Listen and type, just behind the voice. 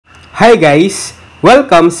Hi guys!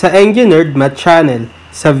 Welcome sa enginerdmath channel.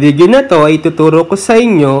 Sa video na to ay tuturo ko sa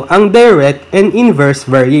inyo ang direct and inverse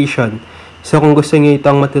variation. So kung gusto niyo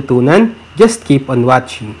itong matutunan, just keep on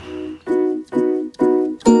watching.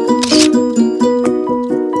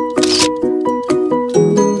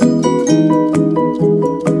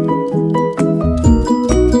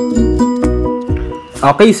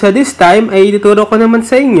 Okay, so this time ay ituturo ko naman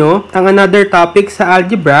sa inyo ang another topic sa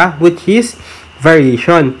algebra which is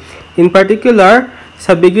variation. In particular,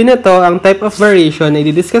 sa video na to, ang type of variation na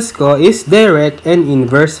i-discuss ko is direct and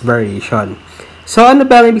inverse variation. So, ano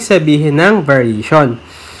ba ang ibig sabihin ng variation?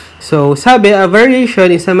 So, sabi, a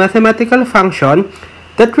variation is a mathematical function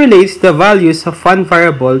that relates the values of one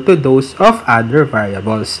variable to those of other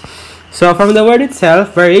variables. So, from the word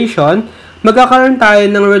itself, variation, magkakaroon tayo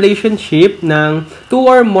ng relationship ng two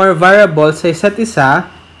or more variables sa isa't isa,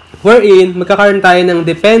 wherein magkakaroon tayo ng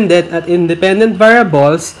dependent at independent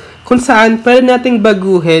variables kung saan pwede nating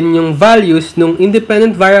baguhin yung values ng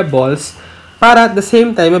independent variables para at the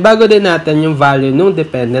same time, mabago din natin yung value ng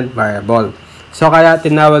dependent variable. So, kaya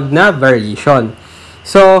tinawag na variation.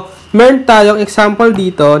 So, meron tayong example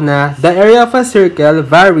dito na the area of a circle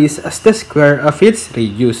varies as the square of its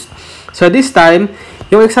radius. So, this time,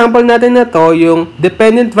 yung example natin na to, yung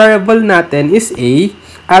dependent variable natin is A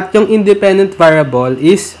at yung independent variable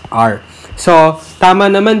is R. So, tama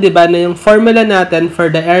naman 'di ba na yung formula natin for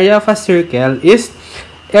the area of a circle is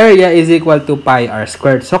area is equal to pi r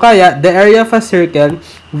squared. So, kaya the area of a circle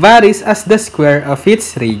varies as the square of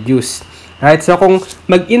its radius. Right? So, kung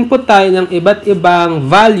mag-input tayo ng iba't ibang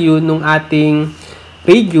value ng ating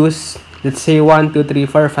radius, let's say 1, 2, 3,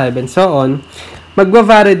 4, 5, and so on,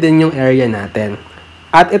 magva-vary din yung area natin.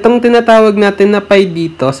 At itong tinatawag natin na pi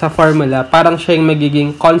dito sa formula, parang siya yung magiging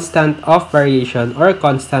constant of variation or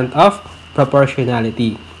constant of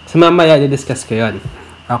proportionality. So, mamaya i-discuss ko yun.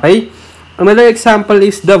 Okay? Another example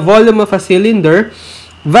is the volume of a cylinder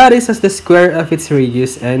varies as the square of its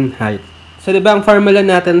radius and height. So, diba ang formula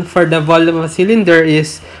natin for the volume of a cylinder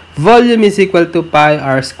is volume is equal to pi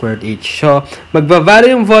r squared h. So,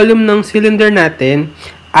 magva-vary yung volume ng cylinder natin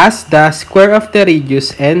as the square of the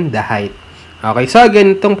radius and the height. Okay, so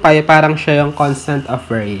ganitong pi, parang siya yung constant of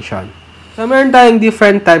variation. So, meron tayong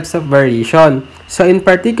different types of variation. So, in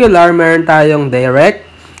particular, meron tayong direct,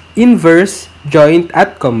 inverse, joint,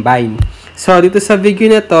 at combine. So, dito sa video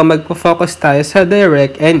na to, magpo-focus tayo sa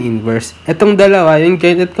direct and inverse. Itong dalawa, yung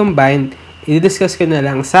joint at combined, i-discuss ko na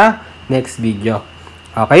lang sa next video.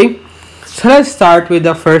 Okay? So, let's start with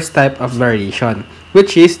the first type of variation,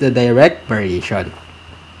 which is the direct variation.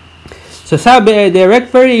 So, sabi, a direct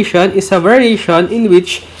variation is a variation in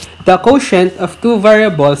which the quotient of two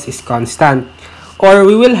variables is constant. Or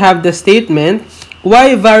we will have the statement,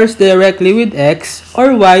 y varies directly with x,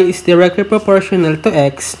 or y is directly proportional to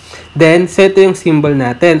x. Then, so ito yung symbol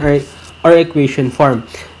natin, or equation form.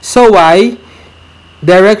 So, y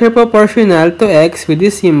directly proportional to x with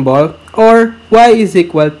this symbol, or y is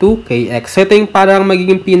equal to kx. So, ito yung parang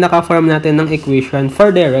magiging pinaka-form natin ng equation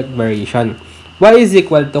for direct variation. Y is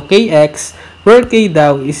equal to kx, where k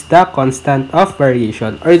daw is the constant of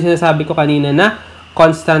variation. Or yung sinasabi ko kanina na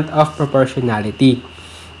constant of proportionality.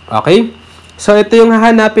 Okay? So, ito yung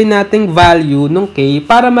hahanapin nating value ng k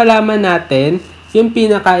para malaman natin yung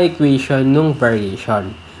pinaka-equation ng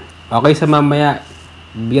variation. Okay? So, mamaya,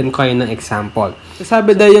 bigyan ko kayo ng example. So,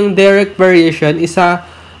 sabi daw yung direct variation is a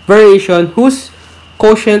variation whose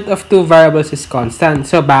quotient of two variables is constant.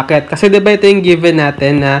 So, bakit? Kasi diba ito yung given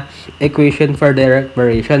natin na equation for direct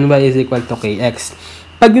variation, y is equal to kx.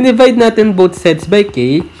 Pag divide natin both sides by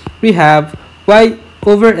k, we have y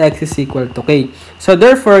over x is equal to k. So,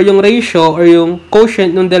 therefore, yung ratio or yung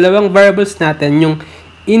quotient ng dalawang variables natin, yung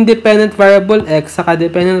independent variable x saka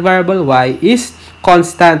dependent variable y is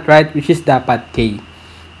constant, right? Which is dapat k.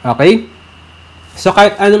 Okay? So,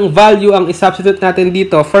 kahit anong value ang isubstitute natin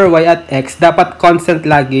dito for y at x, dapat constant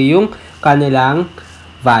lagi yung kanilang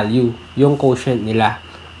value, yung quotient nila.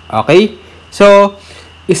 Okay? So,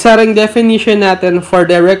 isa ring definition natin for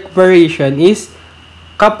direct variation is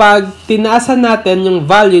kapag tinaasan natin yung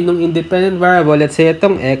value ng independent variable, let's say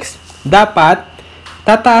itong x, dapat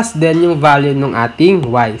tataas din yung value ng ating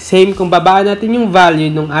y. Same kung babaan natin yung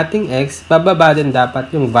value ng ating x, bababa din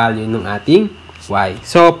dapat yung value ng ating y.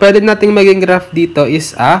 So, pwede nating maging graph dito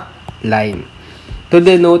is a line to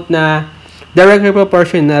denote na directly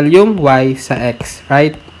proportional yung y sa x,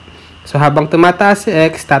 right? So, habang tumataas si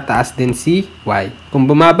x, tataas din si y. Kung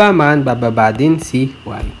bumaba man, bababa din si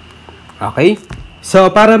y. Okay? So,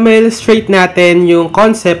 para ma-illustrate natin yung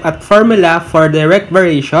concept at formula for direct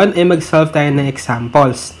variation, ay mag-solve tayo ng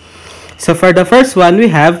examples. So, for the first one, we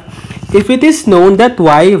have If it is known that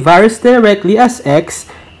y varies directly as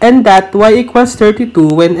x and that y equals 32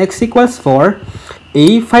 when x equals 4,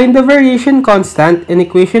 A. Find the variation constant and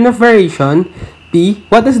equation of variation. B.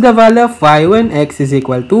 What is the value of y when x is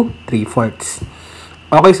equal to 3/4?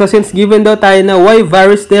 Okay, so since given daw tayo na y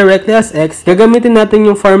varies directly as x, gagamitin natin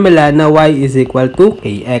yung formula na y is equal to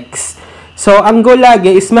kx. So, ang goal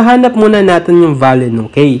lagi is mahanap muna natin yung value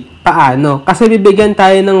ng k. Paano? Kasi bibigyan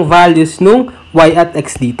tayo ng values nung y at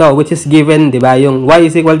x dito, which is given, di ba? Yung y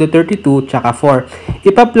is equal to 32 tsaka 4.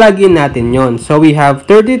 Ipa-plug in natin yon. So, we have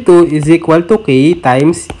 32 is equal to k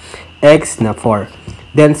times x na 4.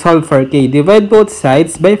 Then, solve for k. Divide both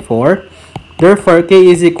sides by 4. Therefore, k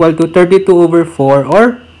is equal to 32 over 4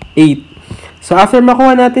 or 8. So, after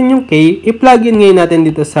makuha natin yung k, i-plug in ngayon natin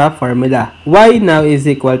dito sa formula. Y now is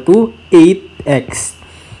equal to 8x.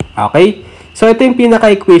 Okay? So, ito yung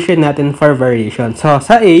pinaka-equation natin for variation. So,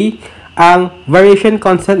 sa A, ang variation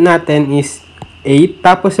constant natin is 8.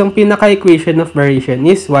 Tapos, yung pinaka-equation of variation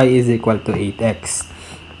is y is equal to 8x.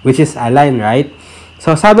 Which is aligned, right?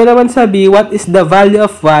 So, sabi naman sa B, what is the value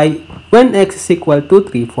of y when x is equal to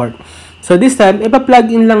 3/4? So, this time,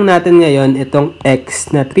 ipa-plug in lang natin ngayon itong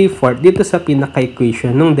x na 3/4 dito sa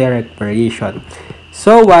pinaka-equation ng direct variation.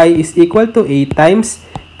 So, y is equal to 8 times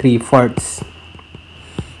 3/4.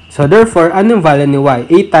 So, therefore, anong value ni y?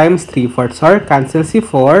 8 times 3/4 or cancel si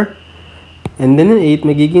 4. And then, yung 8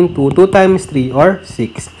 magiging 2. 2 times 3 or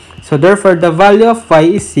 6. So, therefore, the value of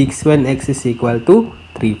y is 6 when x is equal to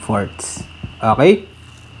 3/4. Okay?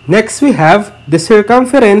 Next, we have the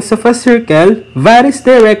circumference of a circle varies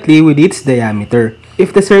directly with its diameter.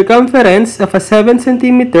 If the circumference of a 7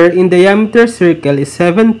 cm in diameter circle is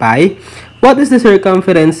 7 pi, what is the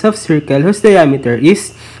circumference of circle whose diameter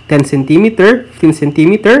is 10 cm, 15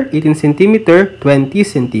 cm, 18 cm, 20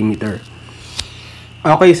 cm?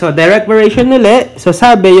 Okay, so direct variation ulit. So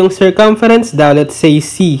sabi yung circumference daw, let's say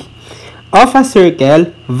C, of a circle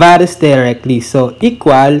varies directly. So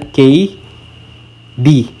equal K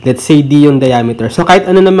D. Let's say D yung diameter. So, kahit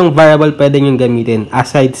ano namang variable pwede nyo gamitin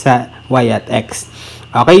aside sa y at x.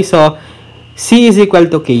 Okay, so, C is equal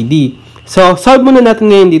to KD. So, solve muna natin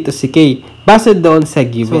ngayon dito si K. Base doon sa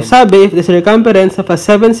given. So, sabi, if the circumference of a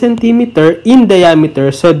 7 cm in diameter,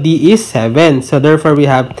 so D is 7. So, therefore, we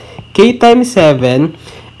have K times 7.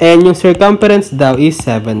 And yung circumference daw is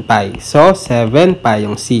 7 pi. So, 7 pi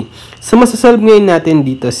yung C. So, masasolve ngayon natin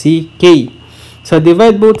dito si K. So,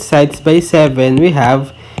 divide both sides by 7, we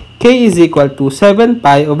have k is equal to 7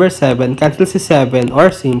 pi over 7, cancel si 7, or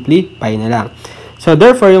simply pi na lang. So,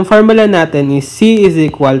 therefore, yung formula natin is c is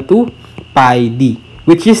equal to pi d,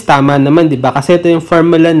 which is tama naman, di ba? Kasi ito yung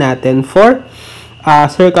formula natin for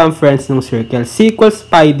circumference ng circle. C equals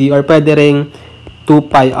pi d, or pwede ring 2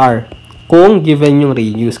 pi r, kung given yung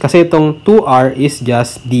radius. Kasi itong 2r is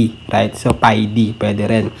just d, right? So, pi d, pwede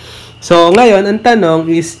rin. So, ngayon, ang tanong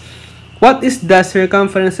is, what is the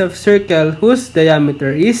circumference of circle whose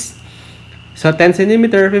diameter is? So, 10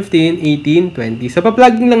 cm, 15, 18, 20. So,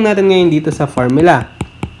 pa-plugging lang natin ngayon dito sa formula.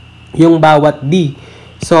 Yung bawat D.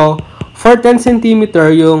 So, for 10 cm,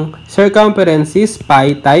 yung circumference is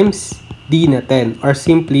pi times D na 10. Or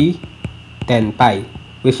simply, 10 pi.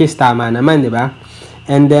 Which is tama naman, di ba?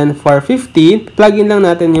 And then, for 15, plug-in lang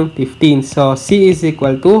natin yung 15. So, C is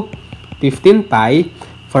equal to 15 pi.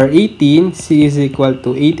 For 18, C is equal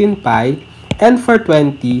to 18 pi. And for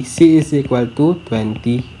 20, C is equal to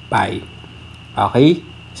 20 pi. Okay?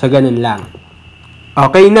 So, ganun lang.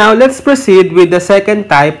 Okay, now let's proceed with the second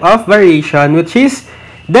type of variation, which is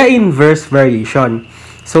the inverse variation.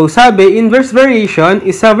 So, sabi, inverse variation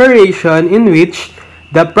is a variation in which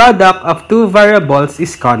the product of two variables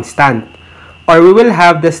is constant. Or we will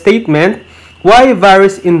have the statement, y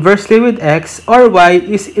varies inversely with x, or y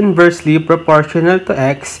is inversely proportional to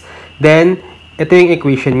x. Then, ito yung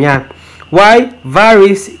equation niya. Y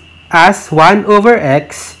varies as 1 over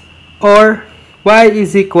x, or y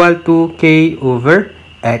is equal to k over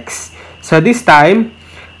x. So, this time,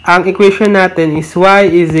 ang equation natin is y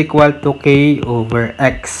is equal to k over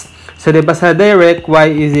x. So, diba sa direct,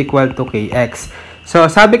 y is equal to kx. So,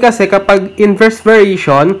 sabi kasi kapag inverse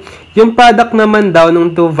variation, yung product naman daw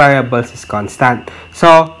ng two variables is constant.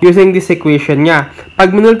 So, using this equation niya,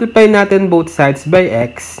 pag multiply natin both sides by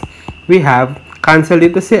x, we have, cancel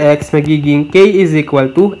dito si x, magiging k is equal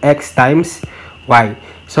to x times y.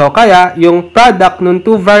 So, kaya, yung product ng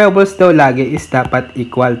two variables daw lagi is dapat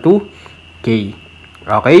equal to k.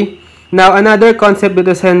 Okay? Now, another concept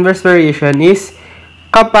dito sa inverse variation is,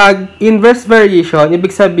 kapag inverse variation,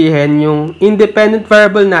 ibig sabihin yung independent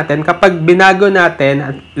variable natin, kapag binago natin,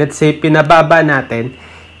 at let's say pinababa natin,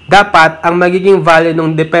 dapat ang magiging value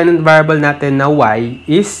ng dependent variable natin na y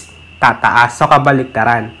is tataas. So,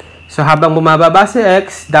 kabaliktaran. So, habang bumababa si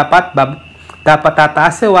x, dapat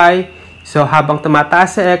tataas si y. So, habang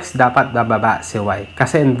tumataas si x, dapat bababa si y.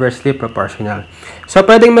 Kasi inversely proportional. So,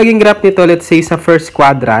 pwedeng maging graph nito, let's say, sa first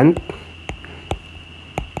quadrant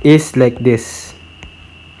is like this.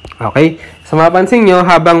 Okay? So, mapansin nyo,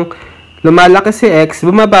 habang lumalaki si x,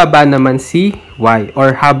 bumababa naman si y.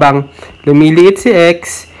 Or habang lumiliit si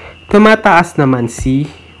x, tumataas naman si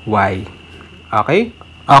y. Okay?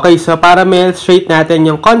 Okay, so para ma-illustrate natin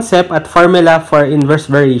yung concept at formula for inverse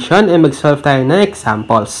variation, mag-solve tayo ng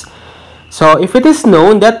examples. So, if it is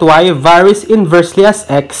known that y varies inversely as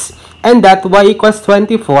x, and that y equals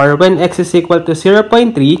 24 when x is equal to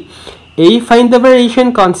 0.3, A. Find the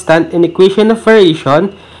variation constant in equation of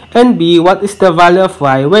variation, and B. What is the value of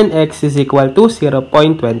y when x is equal to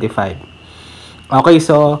 0.25? Okay,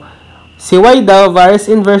 so si y daw varies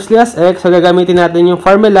inversely as x. So, gagamitin natin yung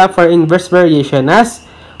formula for inverse variation as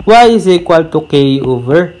y is equal to k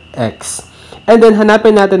over x. And then,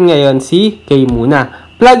 hanapin natin ngayon si k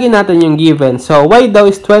muna. Plug in natin yung given. So, y daw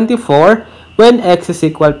is 24 when x is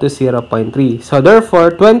equal to 0.3. So,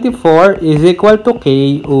 therefore, 24 is equal to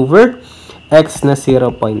k over x na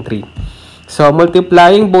 0.3. So,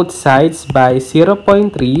 multiplying both sides by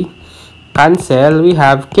 0.3, cancel, we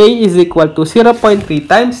have k is equal to 0.3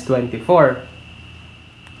 times 24,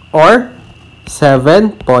 or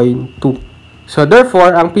 7.2. So,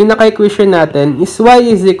 therefore, ang pinaka-equation natin is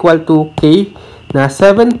y is equal to k na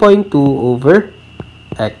 7.2 over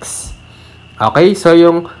x. Okay, so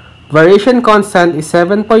yung variation constant is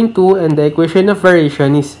 7.2 and the equation of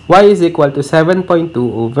variation is y is equal to 7.2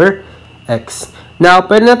 over x. Now,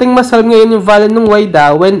 pwede nating masolve ngayon yung value ng y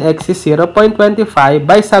daw when x is 0.25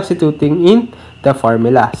 by substituting in the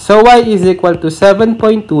formula. So, y is equal to 7.2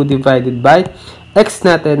 divided by x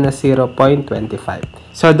natin na 0.25.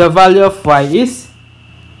 So, the value of y is,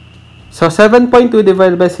 so 7.2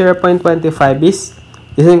 divided by 0.25 is,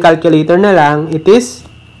 using calculator na lang, it is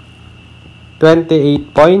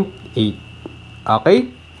 28.8. Okay?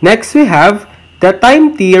 Next, we have the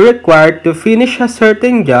time t required to finish a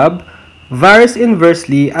certain job varies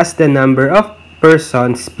inversely as the number of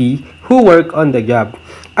persons P who work on the job.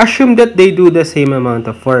 Assume that they do the same amount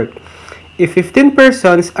of work. If 15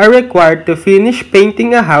 persons are required to finish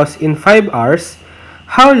painting a house in 5 hours,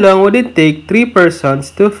 how long would it take 3 persons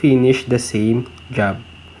to finish the same job?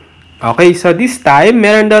 Okay, so this time,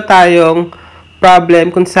 meron daw tayong problem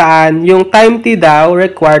kung saan yung time t daw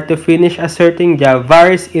required to finish a certain job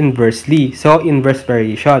varies inversely. So, inverse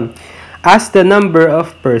variation as the number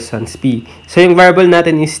of persons P. So, yung variable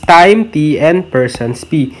natin is time t and persons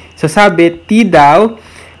P. So, sabi, t daw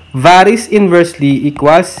varies inversely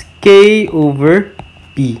equals k over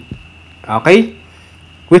p. Okay?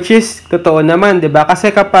 Which is, totoo naman, diba?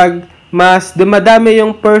 Kasi kapag mas dumadami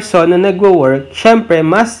yung person na nagwo-work, syempre,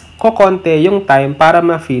 mas kokonte yung time para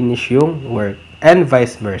ma-finish yung work. And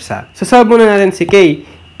vice versa. So, solve muna natin si k.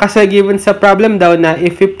 Kasi given sa problem daw na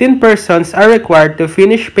if 15 persons are required to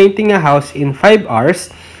finish painting a house in 5 hours,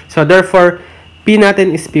 so therefore, P natin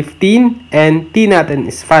is 15 and T natin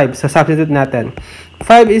is 5. So, substitute natin.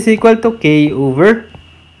 5 is equal to K over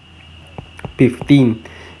 15.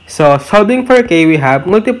 So, solving for K, we have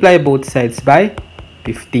multiply both sides by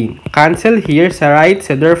 15. Cancel here sa right.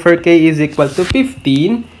 So, therefore, K is equal to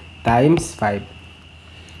 15 times 5.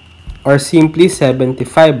 Or simply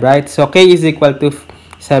 75, right? So, K is equal to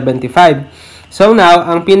 75. So, now,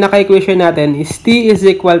 ang pinaka-equation natin is T is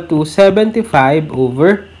equal to 75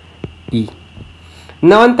 over P.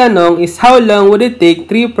 Now, ang tanong is how long would it take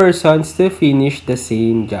 3 persons to finish the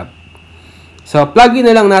same job? So, plug in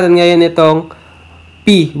na lang natin ngayon itong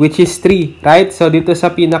P, which is 3, right? So, dito sa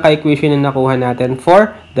pinaka-equation na nakuha natin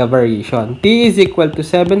for the variation. T is equal to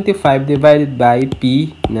 75 divided by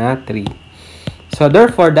P na 3. So,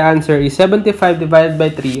 therefore, the answer is 75 divided by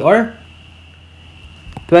 3 or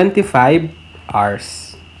 25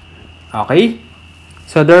 hours. Okay?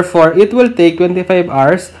 So, therefore, it will take 25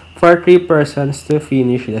 hours for 3 persons to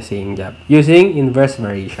finish the same job using inverse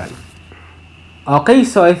variation. Okay,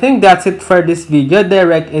 so I think that's it for this video,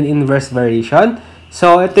 direct and inverse variation.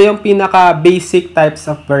 So, ito yung pinaka-basic types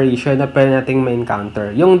of variation na pwede nating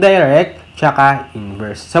ma-encounter. Yung direct, tsaka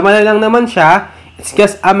inverse. So, malalang naman siya. It's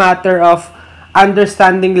just a matter of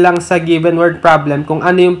understanding lang sa given word problem kung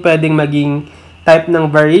ano yung pwedeng maging type ng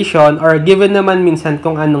variation or given naman minsan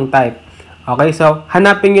kung anong type. Okay, so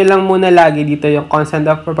hanapin nyo lang muna lagi dito yung constant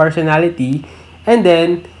of proportionality and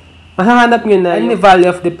then mahahanap nyo na any value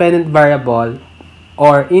of dependent variable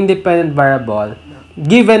or independent variable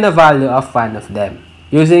given a value of one of them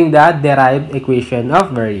using the derived equation of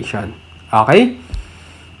variation. Okay?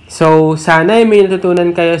 So, sana ay may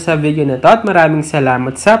natutunan kayo sa video na to at maraming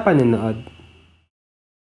salamat sa panonood.